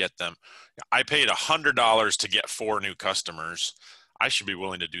 $500 to get them. I paid $100 to get 4 new customers. I should be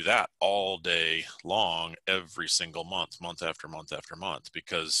willing to do that all day long, every single month, month after month after month,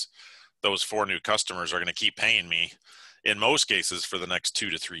 because those 4 new customers are going to keep paying me in most cases for the next 2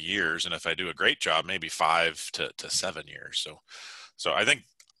 to 3 years. And if I do a great job, maybe 5 to 7 years. So I think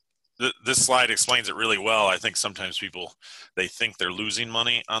this slide explains it really well. I think sometimes people, they think they're losing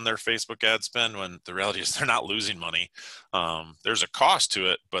money on their Facebook ad spend when the reality is they're not losing money. There's a cost to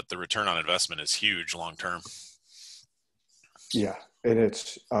it, but the return on investment is huge long-term. Yeah. And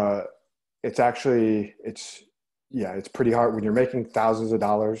it's pretty hard when you're making thousands of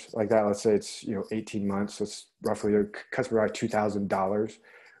dollars like that. Let's say it's, 18 months. So it's roughly a customer by $2,000,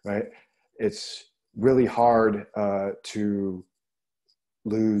 right? It's really hard to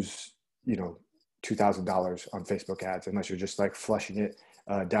lose, $2,000 on Facebook ads unless you're just like flushing it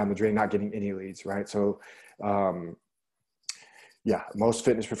down the drain, not getting any leads, right? So, most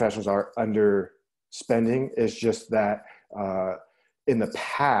fitness professionals are underspending. It's just that in the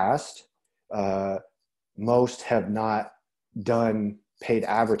past, most have not done paid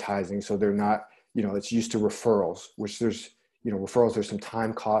advertising. So they're not, it's used to referrals, which there's, referrals, there's some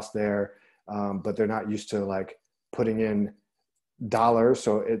time cost there, but they're not used to like putting in dollars.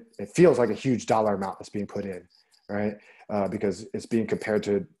 So it feels like a huge dollar amount that's being put in, right? Because it's being compared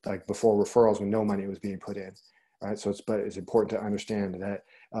to like before referrals when no money was being put in, right? So it's important to understand that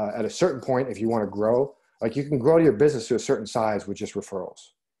at a certain point, if you want to grow, like you can grow your business to a certain size with just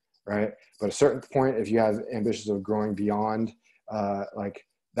referrals, right? But at a certain point, if you have ambitions of growing beyond like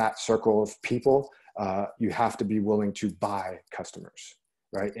that circle of people, you have to be willing to buy customers,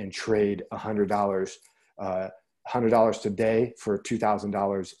 right? And trade $100 today for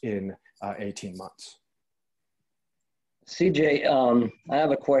 $2,000 in 18 months. CJ, I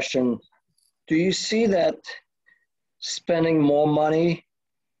have a question. Do you see that spending more money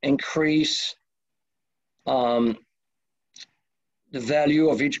increase the value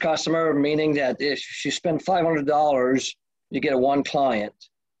of each customer, meaning that if you spend $500, you get one client.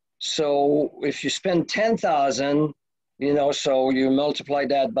 So if you spend 10,000, so you multiply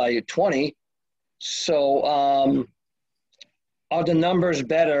that by 20. So are the numbers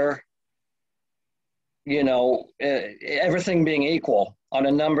better? Everything being equal, are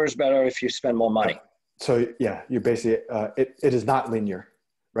the numbers better if you spend more money? So yeah, you're basically, it is not linear,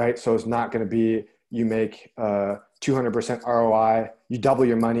 right? So it's not going to be, you make 200% ROI, you double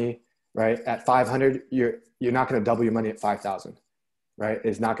your money, right? At 500, you're not going to double your money at 5,000, right?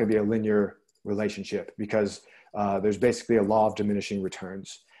 It's not going to be a linear relationship because there's basically a law of diminishing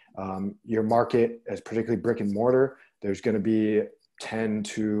returns. Your market, as particularly brick and mortar, there's going to be 10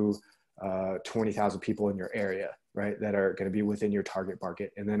 to 20,000 people in your area, right? That are going to be within your target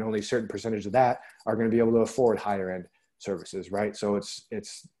market. And then only a certain percentage of that are going to be able to afford higher end services, right? So it's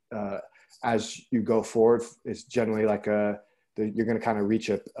as you go forward, it's generally like you're going to kind of reach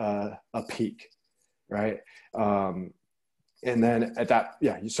a peak, right? And then at that,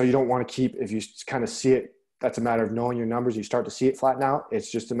 so you don't want to keep, if you kind of see it, that's a matter of knowing your numbers. You start to see it flatten out.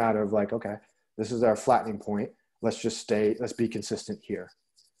 It's just a matter of like, okay, this is our flattening point. Let's be consistent here,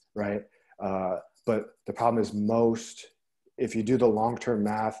 right? But the problem is if you do the long-term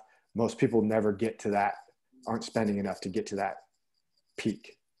math, most people never get to that, aren't spending enough to get to that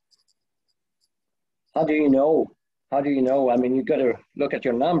peak. How do you know? I mean, you got to look at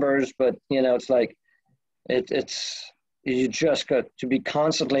your numbers, but it's like, you just got to be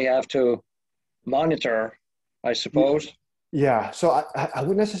constantly have to monitor, I suppose. Yeah. So I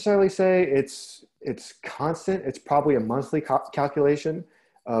wouldn't necessarily say it's constant. It's probably a monthly calculation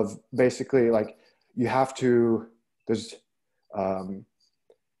of basically like you have to,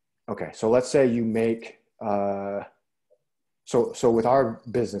 okay. So let's say you make, so with our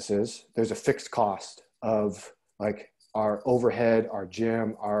businesses, there's a fixed cost of like our overhead, our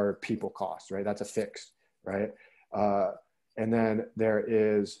gym, our people costs, right? That's a fixed, right? And then there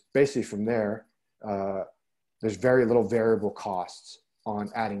is basically from there, there's very little variable costs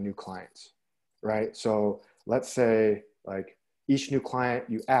on adding new clients, right? So let's say like each new client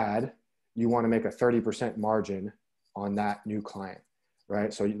you add, you want to make a 30% margin on that new client,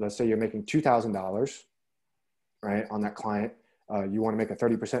 right? So let's say you're making $2,000, right, on that client. You want to make a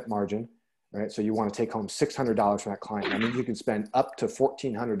 30% margin, right? So you want to take home $600 from that client. That means you can spend up to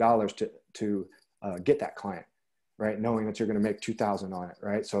 $1,400 to get that client, right? Knowing that you're going to make $2,000 on it,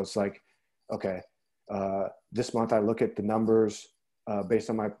 right? So it's like, okay, this month I look at the numbers based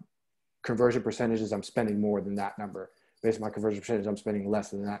on my conversion percentages, I'm spending more than that number. Based on my conversion percentage, I'm spending less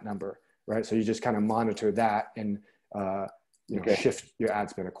than that number, right? So you just kind of monitor that and shift your ad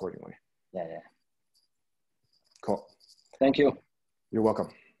spend accordingly. Yeah. Cool. Thank you. You're welcome.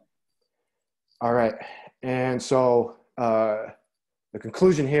 All right. And so the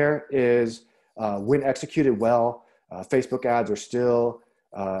conclusion here is when executed well, Facebook ads are still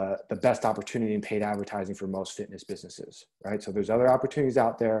the best opportunity in paid advertising for most fitness businesses, right? So there's other opportunities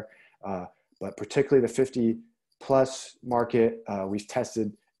out there, but particularly the 50 plus market, we've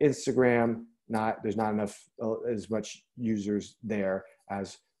tested Instagram. There's not enough as much users there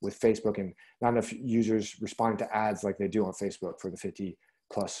as with Facebook, and not enough users responding to ads like they do on Facebook for the 50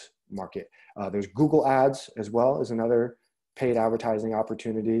 plus market. There's Google ads as well as another paid advertising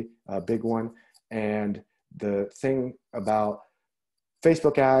opportunity, a big one. And the thing about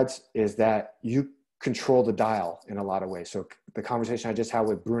Facebook ads is that you control the dial in a lot of ways. So the conversation I just had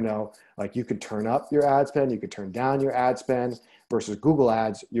with Bruno, like you could turn up your ad spend, you could turn down your ad spend, versus Google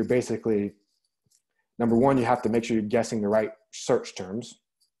ads. You're basically, number one, you have to make sure you're guessing the right search terms.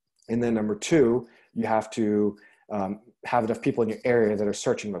 And then number two, you have to have enough people in your area that are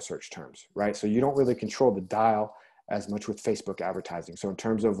searching those search terms, right? So you don't really control the dial as much with Facebook advertising. So in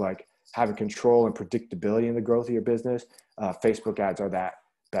terms of like having control and predictability in the growth of your business, Facebook ads are that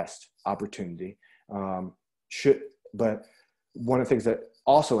best opportunity. But one of the things that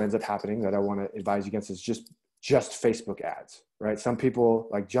also ends up happening that I want to advise you against is just Facebook ads, right? Some people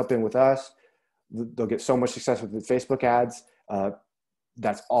like jump in with us, they'll get so much success with the Facebook ads.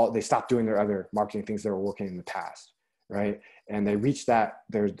 That's all, they stop doing their other marketing things that were working in the past, right? And they reach that,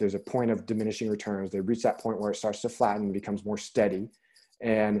 there's a point of diminishing returns. They reach that point where it starts to flatten and becomes more steady.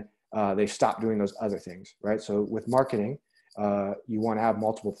 And they stop doing those other things, right? So with marketing, you want to have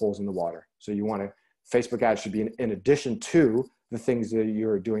multiple poles in the water. So you want to, Facebook ads should be in addition to the things that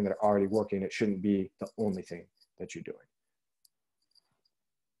you're doing that are already working. It shouldn't be the only thing that you're doing.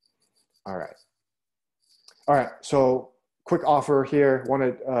 All right. So quick offer here.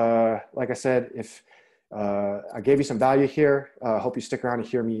 Like I said, if I gave you some value here, hope you stick around and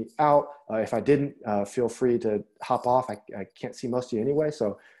hear me out. If I didn't, feel free to hop off. I can't see most of you anyway,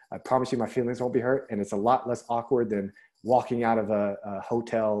 so I promise you my feelings won't be hurt, and it's a lot less awkward than walking out of a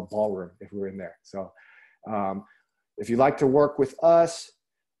hotel ballroom if we were in there. So if you'd like to work with us,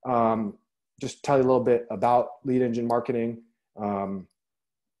 just tell you a little bit about lead engine marketing.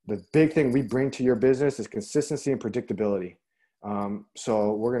 The big thing we bring to your business is consistency and predictability.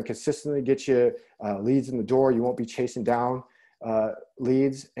 So we're going to consistently get you leads in the door. You won't be chasing down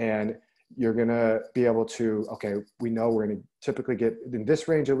leads, and you're going to be able to, okay, we know we're going to typically get in this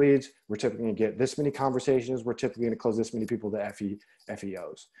range of leads. We're typically going to get this many conversations. We're typically going to close this many people to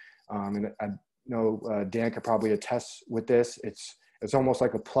FEOs. And I know Dan could probably attest with this. It's almost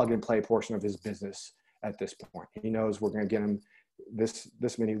like a plug and play portion of his business at this point. He knows we're going to get him this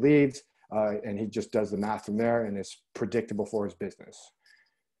many leads, and he just does the math from there, and it's predictable for his business.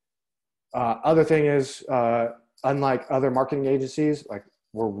 Other thing is, unlike other marketing agencies, like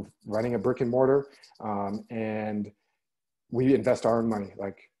we're running a brick and mortar, and we invest our own money.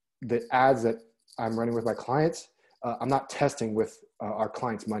 Like the ads that I'm running with my clients, I'm not testing with our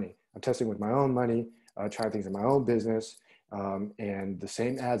clients' money. I'm testing with my own money, trying things in my own business, and the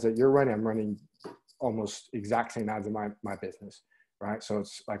same ads that you're running, I'm running almost exact same ads in my business, right? So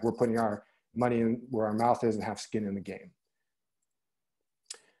it's like we're putting our money in where our mouth is and have skin in the game.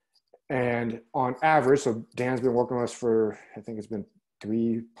 And on average, so Dan's been working with us for, I think it's been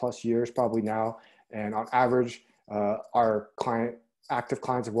 3+ years probably now. And on average, our active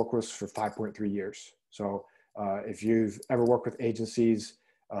clients have worked with us for 5.3 years. So if you've ever worked with agencies,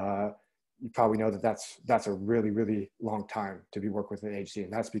 you probably know that that's a really, really long time to be working with an agency.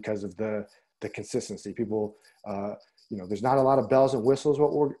 And that's because of the consistency. People, there's not a lot of bells and whistles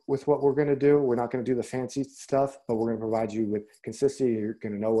with what we're going to do. We're not going to do the fancy stuff, but we're going to provide you with consistency. You're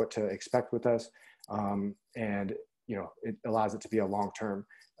going to know what to expect with us. And it allows it to be a long-term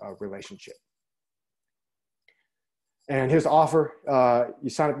relationship. And here's the offer. You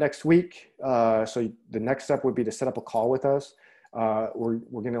sign up next week. So the next step would be to set up a call with us. We're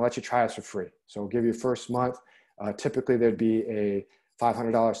going to let you try us for free. So we'll give you first month. Typically there'd be a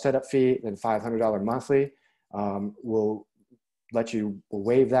 $500 setup fee, then $500 monthly. We'll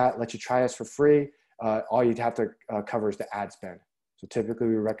waive that, let you try us for free. All you'd have to cover is the ad spend. So typically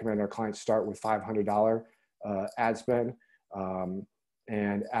we recommend our clients start with $500 ad spend.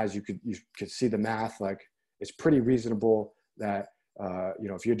 And as you could see the math, like it's pretty reasonable that,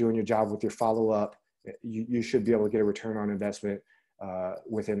 if you're doing your job with your follow-up, you should be able to get a return on investment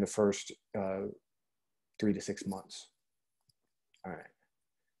within the first 3 to 6 months. All right.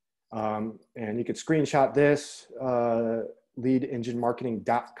 And you could screenshot this,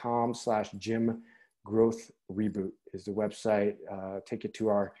 leadenginemarketing.com/Jim Growth Reboot is the website. Take you to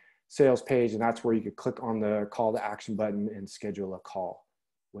our sales page, and that's where you could click on the call to action button and schedule a call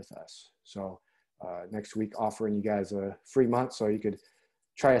with us. So next week, offering you guys a free month so you could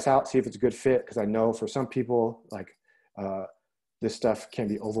try us out, see if it's a good fit. Because I know for some people, like this stuff can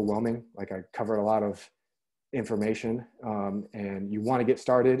be overwhelming. Like I covered a lot of information, and you want to get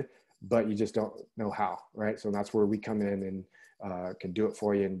started, but you just don't know how, right? So that's where we come in and can do it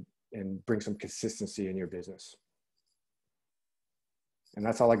for you and bring some consistency in your business. And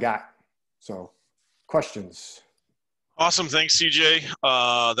that's all I got. So questions? Awesome. Thanks, CJ.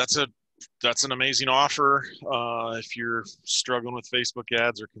 That's an amazing offer. If you're struggling with Facebook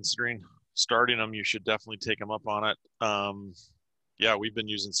ads or considering starting them, you should definitely take them up on it. Yeah, we've been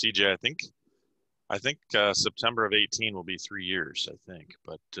using CJ. I think September of 18 will be 3 years, I think,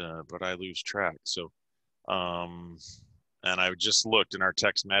 but I lose track. So, and I just looked in our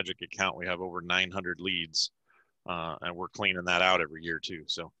Text Magic account, we have over 900 leads, and we're cleaning that out every year too.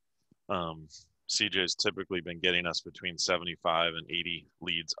 So, CJ's typically been getting us between 75 and 80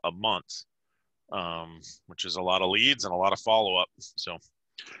 leads a month, which is a lot of leads and a lot of follow-up. So,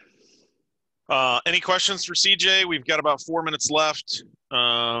 any questions for CJ? We've got about 4 minutes left.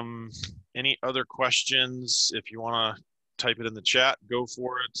 Any other questions? If you want to type it in the chat, go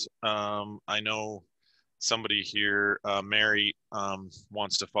for it. I know somebody here, Mary,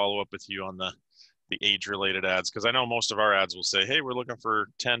 wants to follow up with you on the age-related ads, because I know most of our ads will say, hey, we're looking for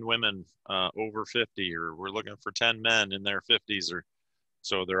 10 women over 50, or we're looking for 10 men in their 50s, or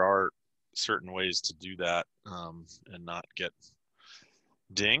so there are certain ways to do that and not get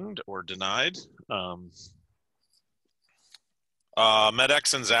dinged or denied.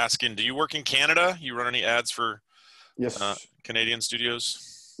 MedExon's asking, do you work in Canada? You run any ads for Canadian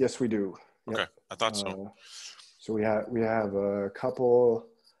studios? Yes, we do. Yep. Okay, I thought so. So we have a couple.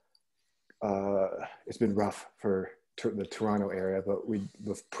 It's been rough for the Toronto area, but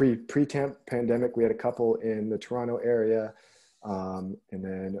pre-pandemic we had a couple in the Toronto area, and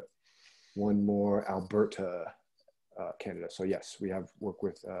then one more Alberta, Canada. So yes, we have worked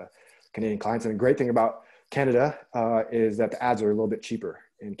with Canadian clients, and the great thing about Canada is that the ads are a little bit cheaper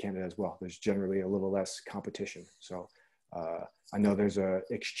in Canada as well. There's generally a little less competition. So I know there's a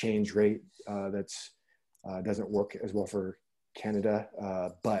exchange rate that's doesn't work as well for Canada,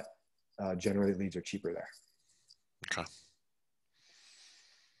 but generally leads are cheaper there. Okay.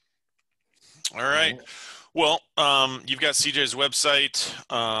 All right. Well, you've got CJ's website.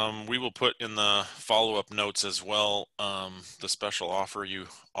 We will put in the follow-up notes as well the special offer you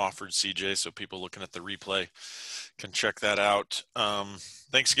offered, CJ, so people looking at the replay can check that out.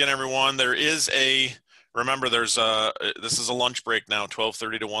 Thanks again, everyone. There is remember, this is a lunch break now,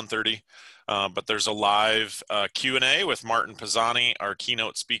 12:30 to 1:30, but there's a live Q&A with Martin Pisani, our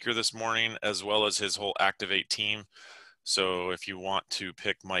keynote speaker this morning, as well as his whole Activate team. So if you want to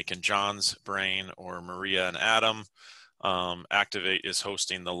pick Mike and John's brain, or Maria and Adam, Activate is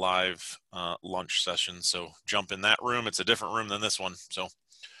hosting the live lunch session. So jump in that room. It's a different room than this one. So,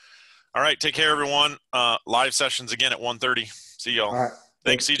 all right, take care, everyone. Live sessions again at 1:30. See y'all. All right.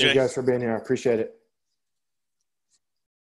 Thanks, CJ. Thank you guys for being here. I appreciate it.